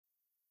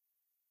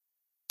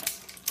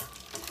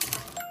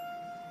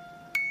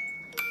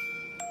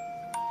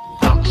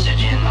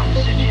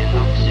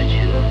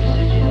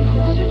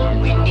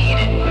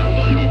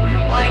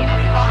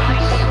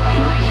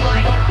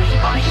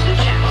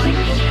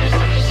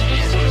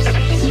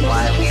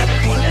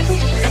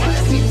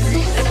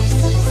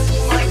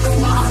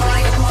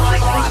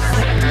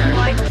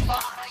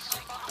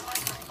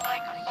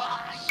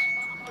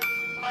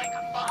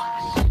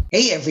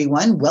Hey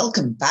everyone,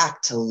 welcome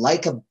back to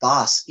Like a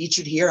Boss,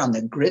 featured here on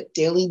the Grit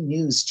Daily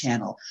News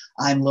channel.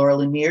 I'm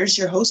Loralyn Mears,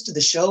 your host of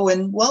the show,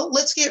 and well,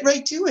 let's get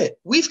right to it.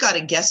 We've got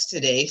a guest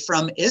today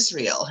from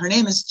Israel. Her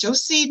name is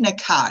Josia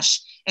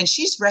Nakash, and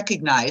she's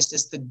recognized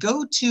as the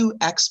go-to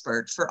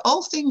expert for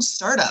all things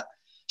startup.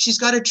 She's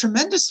got a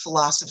tremendous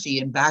philosophy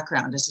and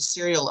background as a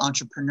serial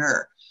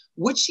entrepreneur.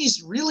 What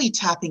she's really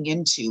tapping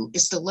into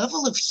is the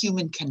level of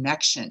human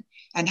connection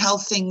and how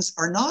things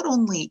are not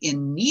only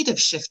in need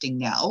of shifting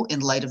now in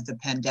light of the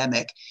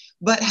pandemic,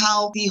 but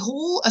how the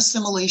whole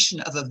assimilation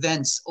of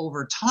events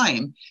over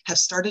time have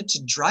started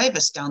to drive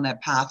us down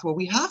that path where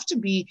we have to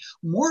be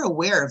more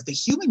aware of the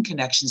human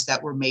connections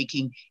that we're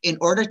making in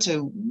order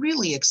to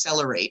really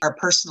accelerate our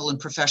personal and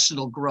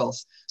professional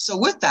growth. So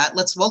with that,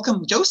 let's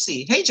welcome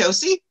Josie. Hey,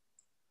 Josie.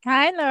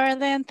 Hi,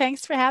 Loralyn.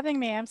 Thanks for having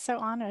me. I'm so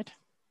honored.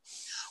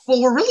 Well,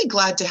 we're really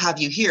glad to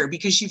have you here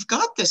because you've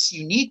got this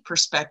unique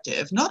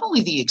perspective, not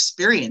only the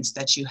experience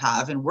that you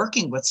have in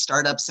working with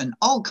startups and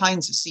all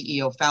kinds of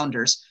CEO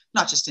founders,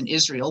 not just in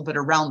Israel, but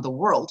around the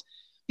world,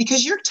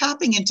 because you're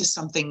tapping into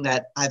something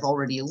that I've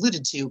already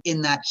alluded to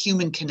in that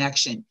human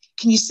connection.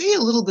 Can you say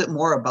a little bit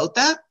more about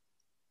that?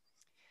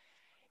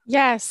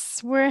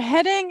 Yes, we're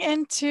heading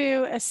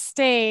into a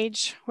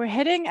stage. We're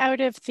heading out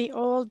of the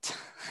old,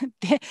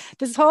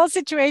 this whole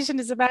situation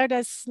is about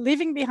us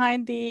leaving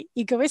behind the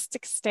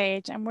egoistic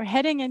stage, and we're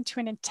heading into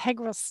an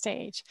integral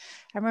stage.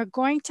 And we're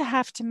going to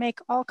have to make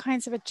all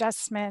kinds of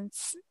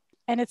adjustments.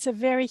 And it's a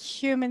very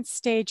human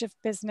stage of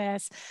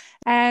business.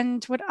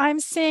 And what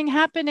I'm seeing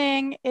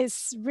happening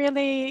is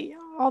really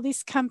all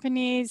these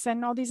companies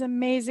and all these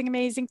amazing,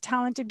 amazing,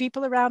 talented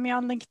people around me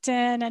on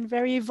LinkedIn and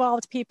very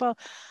evolved people.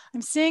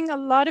 I'm seeing a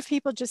lot of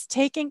people just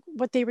taking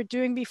what they were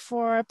doing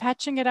before,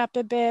 patching it up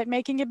a bit,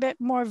 making it a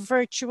bit more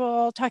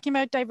virtual, talking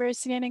about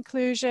diversity and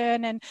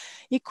inclusion and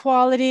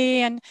equality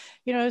and,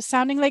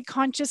 sounding like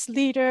conscious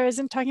leaders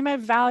and talking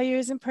about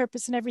values and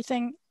purpose and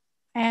everything.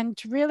 And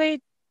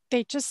really,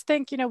 they just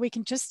think, we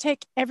can just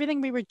take everything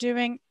we were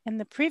doing in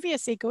the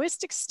previous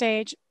egoistic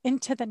stage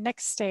into the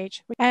next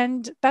stage.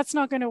 And that's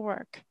not going to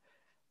work.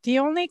 The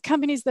only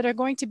companies that are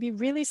going to be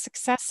really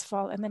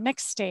successful in the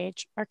next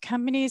stage are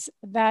companies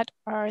that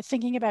are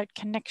thinking about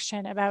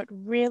connection, about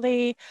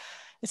really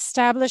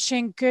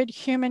establishing good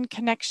human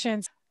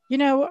connections.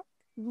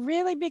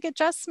 Really big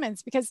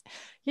adjustments because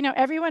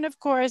everyone of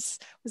course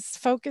was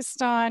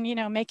focused on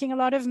making a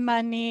lot of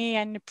money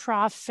and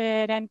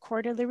profit and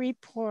quarterly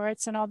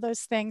reports and all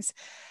those things,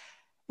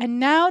 and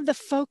now the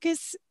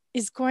focus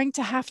is going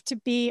to have to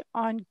be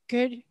on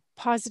good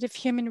positive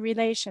human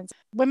relations.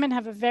 Women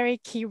have a very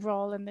key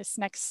role in this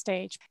next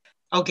stage.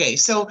 Okay,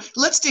 so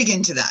let's dig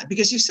into that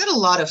because you said a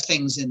lot of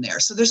things in there.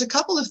 So there's a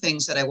couple of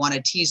things that I want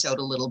to tease out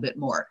a little bit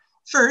more.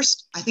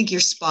 First, I think you're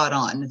spot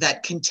on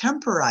that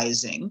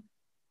contemporizing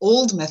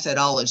old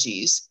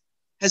methodologies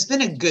has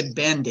been a good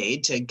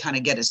band-aid to kind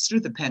of get us through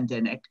the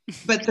pandemic,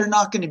 but they're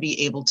not going to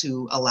be able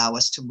to allow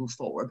us to move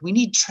forward. We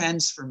need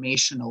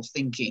transformational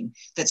thinking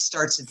that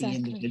starts at the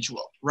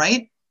individual,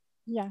 right?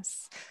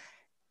 Yes.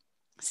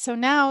 So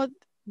now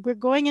we're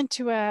going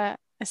into a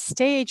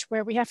stage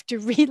where we have to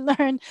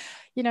relearn,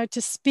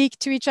 to speak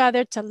to each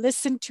other, to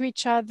listen to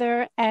each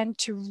other, and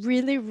to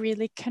really,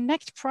 really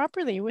connect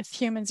properly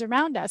with humans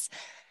around us.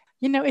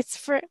 It's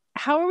for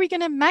how are we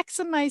going to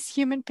maximize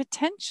human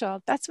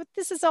potential? That's what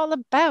this is all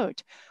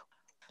about.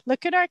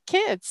 Look at our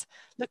kids.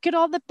 Look at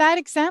all the bad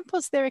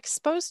examples they're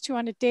exposed to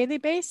on a daily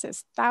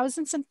basis.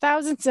 Thousands and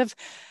thousands of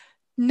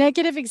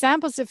negative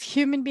examples of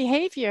human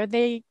behavior.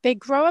 They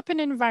grow up in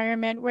an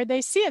environment where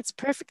they see it's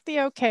perfectly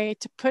okay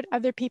to put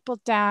other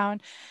people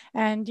down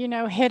and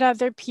hit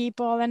other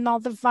people and all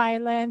the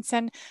violence,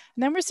 and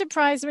then we're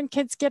surprised when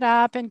kids get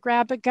up and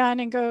grab a gun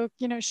and go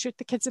shoot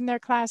the kids in their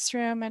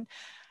classroom. And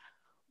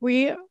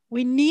we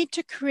need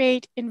to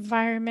create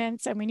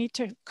environments, and we need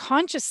to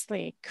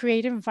consciously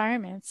create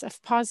environments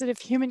of positive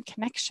human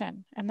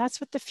connection. And that's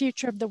what the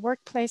future of the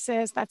workplace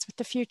is. That's what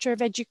the future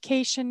of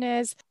education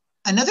is.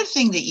 Another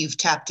thing that you've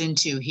tapped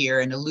into here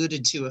and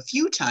alluded to a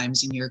few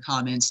times in your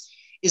comments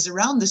is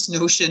around this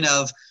notion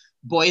of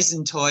boys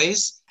and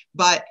toys.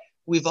 But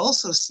we've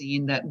also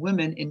seen that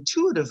women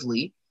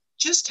intuitively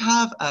just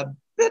have a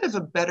bit of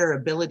a better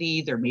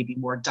ability. They're maybe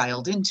more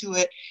dialed into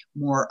it,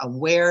 more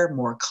aware,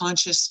 more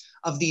conscious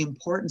of the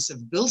importance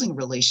of building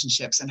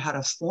relationships and how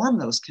to form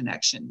those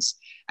connections.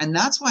 And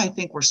that's why I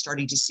think we're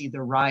starting to see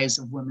the rise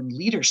of women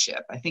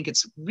leadership. I think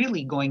it's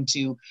really going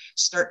to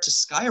start to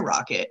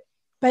skyrocket.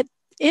 But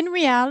in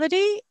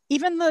reality,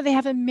 even though they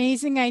have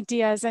amazing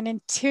ideas and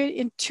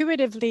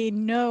intuitively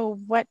know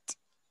what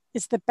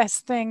is the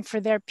best thing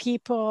for their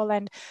people,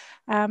 and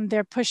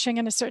they're pushing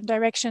in a certain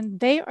direction,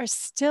 they are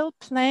still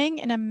playing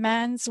in a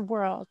man's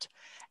world.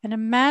 In a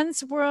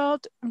man's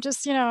world,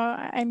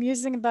 I'm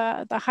using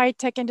the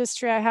high-tech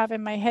industry I have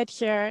in my head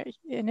here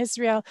in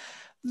Israel,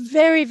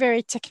 very,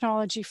 very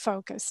technology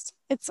focused.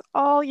 It's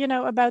all,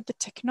 about the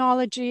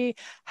technology,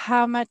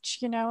 how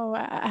much,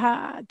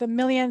 the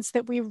millions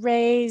that we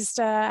raised,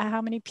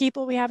 how many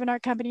people we have in our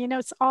company,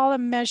 it's all a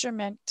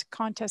measurement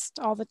contest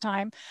all the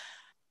time.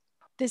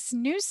 this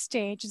new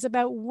stage is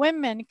about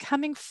women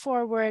coming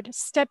forward,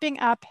 stepping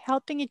up,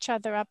 helping each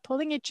other up,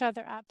 pulling each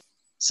other up.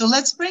 So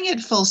let's bring it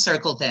full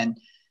circle then.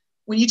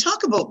 When you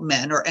talk about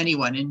men, or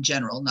anyone in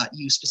general, not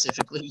you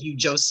specifically, you,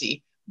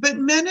 Josie, but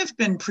men have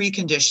been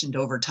preconditioned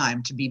over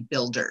time to be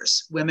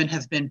builders. Women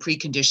have been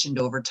preconditioned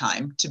over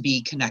time to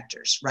be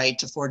connectors, right?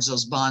 To forge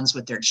those bonds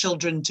with their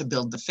children, to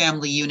build the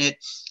family unit.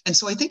 And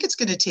so I think it's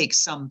going to take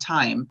some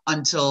time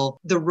until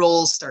the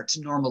roles start to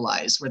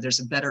normalize, where there's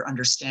a better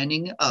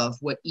understanding of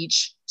what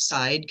each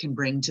side can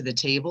bring to the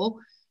table.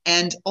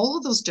 And all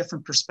of those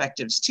different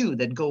perspectives too,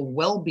 that go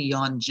well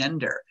beyond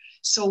gender.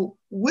 So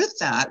with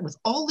that, with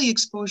all the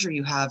exposure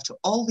you have to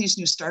all these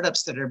new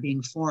startups that are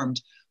being formed,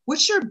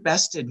 what's your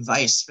best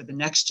advice for the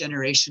next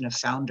generation of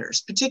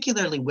founders,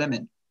 particularly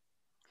women?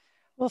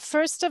 Well,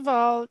 first of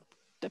all,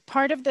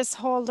 part of this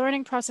whole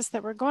learning process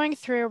that we're going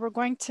through, we're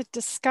going to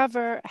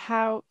discover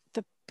how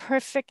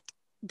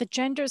the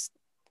genders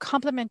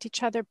complement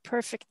each other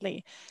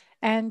perfectly.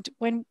 And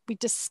when we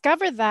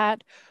discover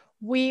that,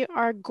 we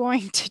are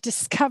going to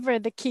discover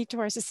the key to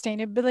our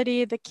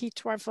sustainability, the key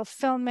to our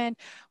fulfillment.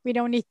 We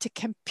don't need to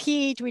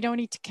compete. We don't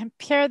need to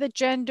compare the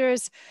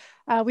genders.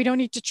 We don't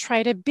need to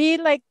try to be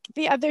like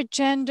the other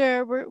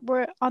gender.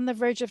 We're on the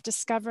verge of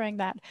discovering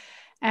that.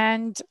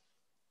 And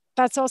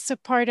that's also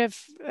part of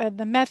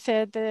the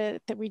method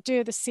that we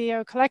do, the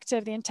CEO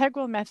Collective, the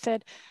integral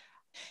method.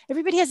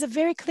 Everybody has a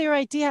very clear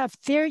idea of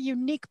their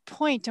unique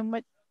point and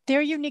what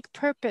their unique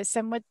purpose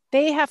and what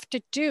they have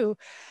to do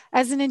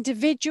as an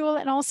individual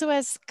and also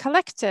as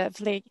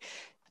collectively.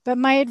 But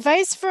my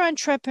advice for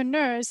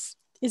entrepreneurs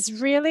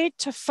is really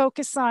to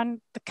focus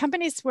on the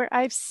companies where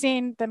I've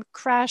seen them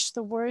crash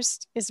the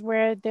worst is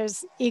where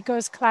there's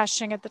egos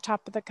clashing at the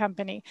top of the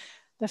company.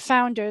 The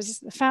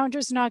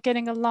founders not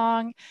getting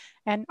along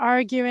and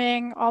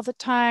arguing all the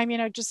time,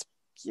 just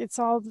it's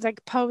all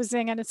like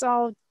posing and it's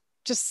all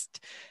just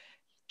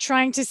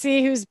trying to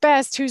see who's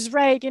best, who's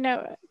right.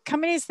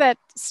 Companies that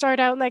start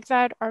out like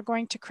that are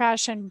going to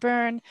crash and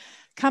burn.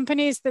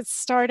 Companies that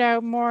start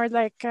out more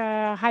like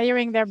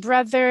hiring their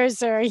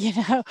brothers or,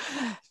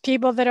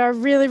 people that are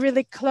really,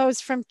 really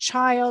close from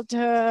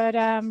childhood,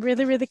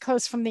 really, really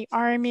close from the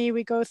army.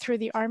 We go through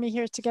the army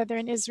here together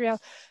in Israel.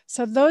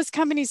 So those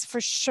companies for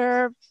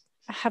sure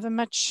have a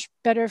much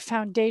better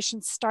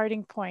foundation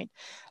starting point.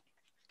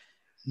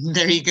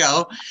 There you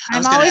go.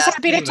 I'm always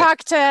happy to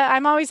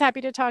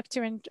talk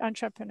to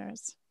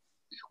entrepreneurs.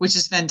 Which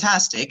is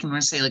fantastic. And we're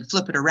going to say,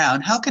 flip it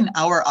around. How can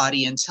our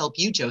audience help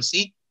you,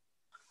 Josie?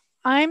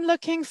 I'm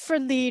looking for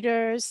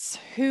leaders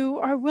who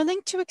are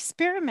willing to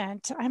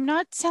experiment. I'm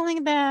not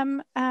telling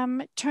them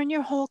turn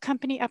your whole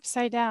company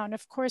upside down.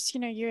 Of course,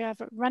 you have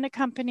run a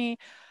company,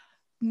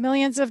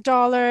 millions of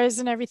dollars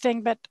and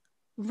everything. But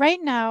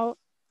right now,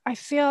 I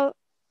feel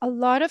a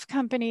lot of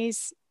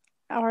companies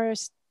are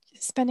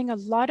spending a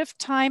lot of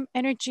time,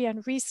 energy,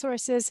 and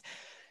resources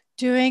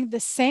doing the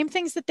same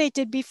things that they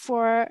did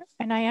before.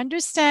 And I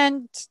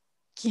understand,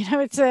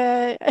 it's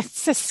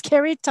a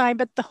scary time,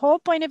 but the whole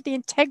point of the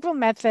integral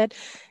method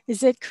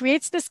is it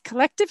creates this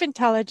collective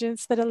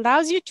intelligence that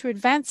allows you to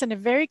advance in a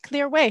very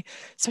clear way.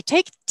 So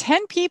take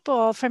 10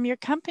 people from your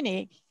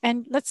company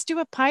and let's do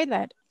a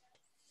pilot.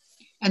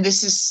 And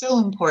this is so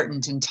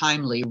important and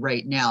timely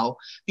right now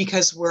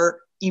because we're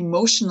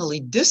emotionally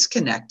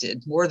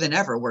disconnected more than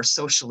ever. We're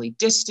socially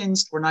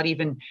distanced. We're not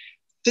even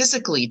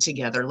physically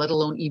together, let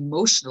alone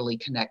emotionally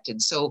connected.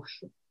 So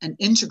an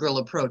integral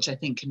approach, I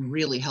think, can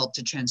really help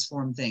to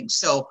transform things.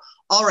 So,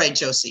 all right,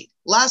 Josie,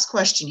 last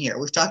question here.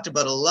 We've talked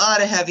about a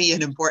lot of heavy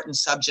and important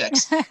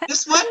subjects.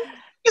 This one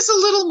is a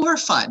little more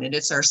fun, and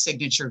it's our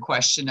signature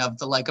question of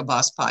the Like a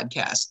Boss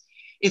podcast.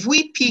 If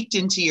we peeked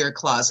into your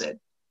closet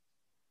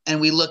and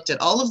we looked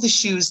at all of the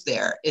shoes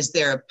there, is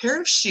there a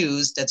pair of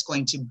shoes that's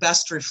going to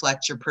best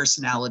reflect your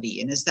personality?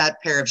 And is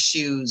that pair of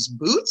shoes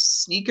boots,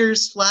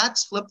 sneakers,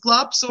 flats,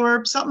 flip-flops,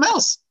 or something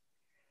else?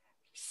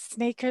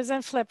 Sneakers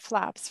and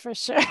flip-flops for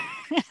sure.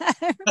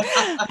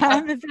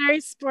 I'm a very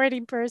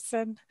sporty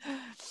person.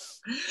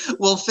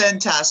 Well,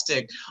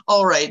 fantastic.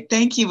 All right.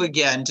 Thank you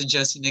again to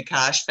Josia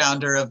Nakash,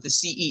 founder of the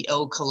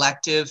CEO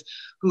Collective,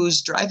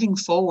 who's driving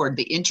forward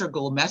the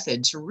integral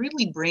method to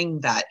really bring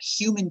that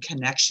human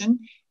connection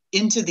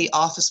into the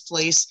office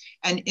place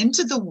and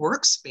into the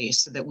workspace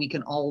so that we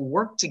can all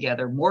work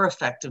together more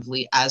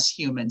effectively as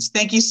humans.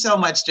 Thank you so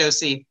much,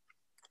 Josie.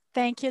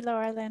 Thank you,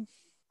 Loralyn.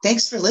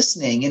 Thanks for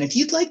listening. And if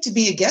you'd like to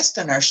be a guest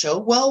on our show,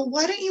 well,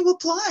 why don't you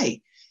apply?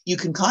 You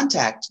can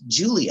contact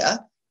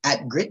Julia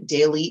at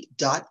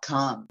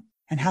gritdaily.com.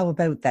 And how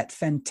about that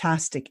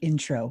fantastic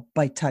intro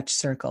by Touch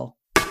Circle?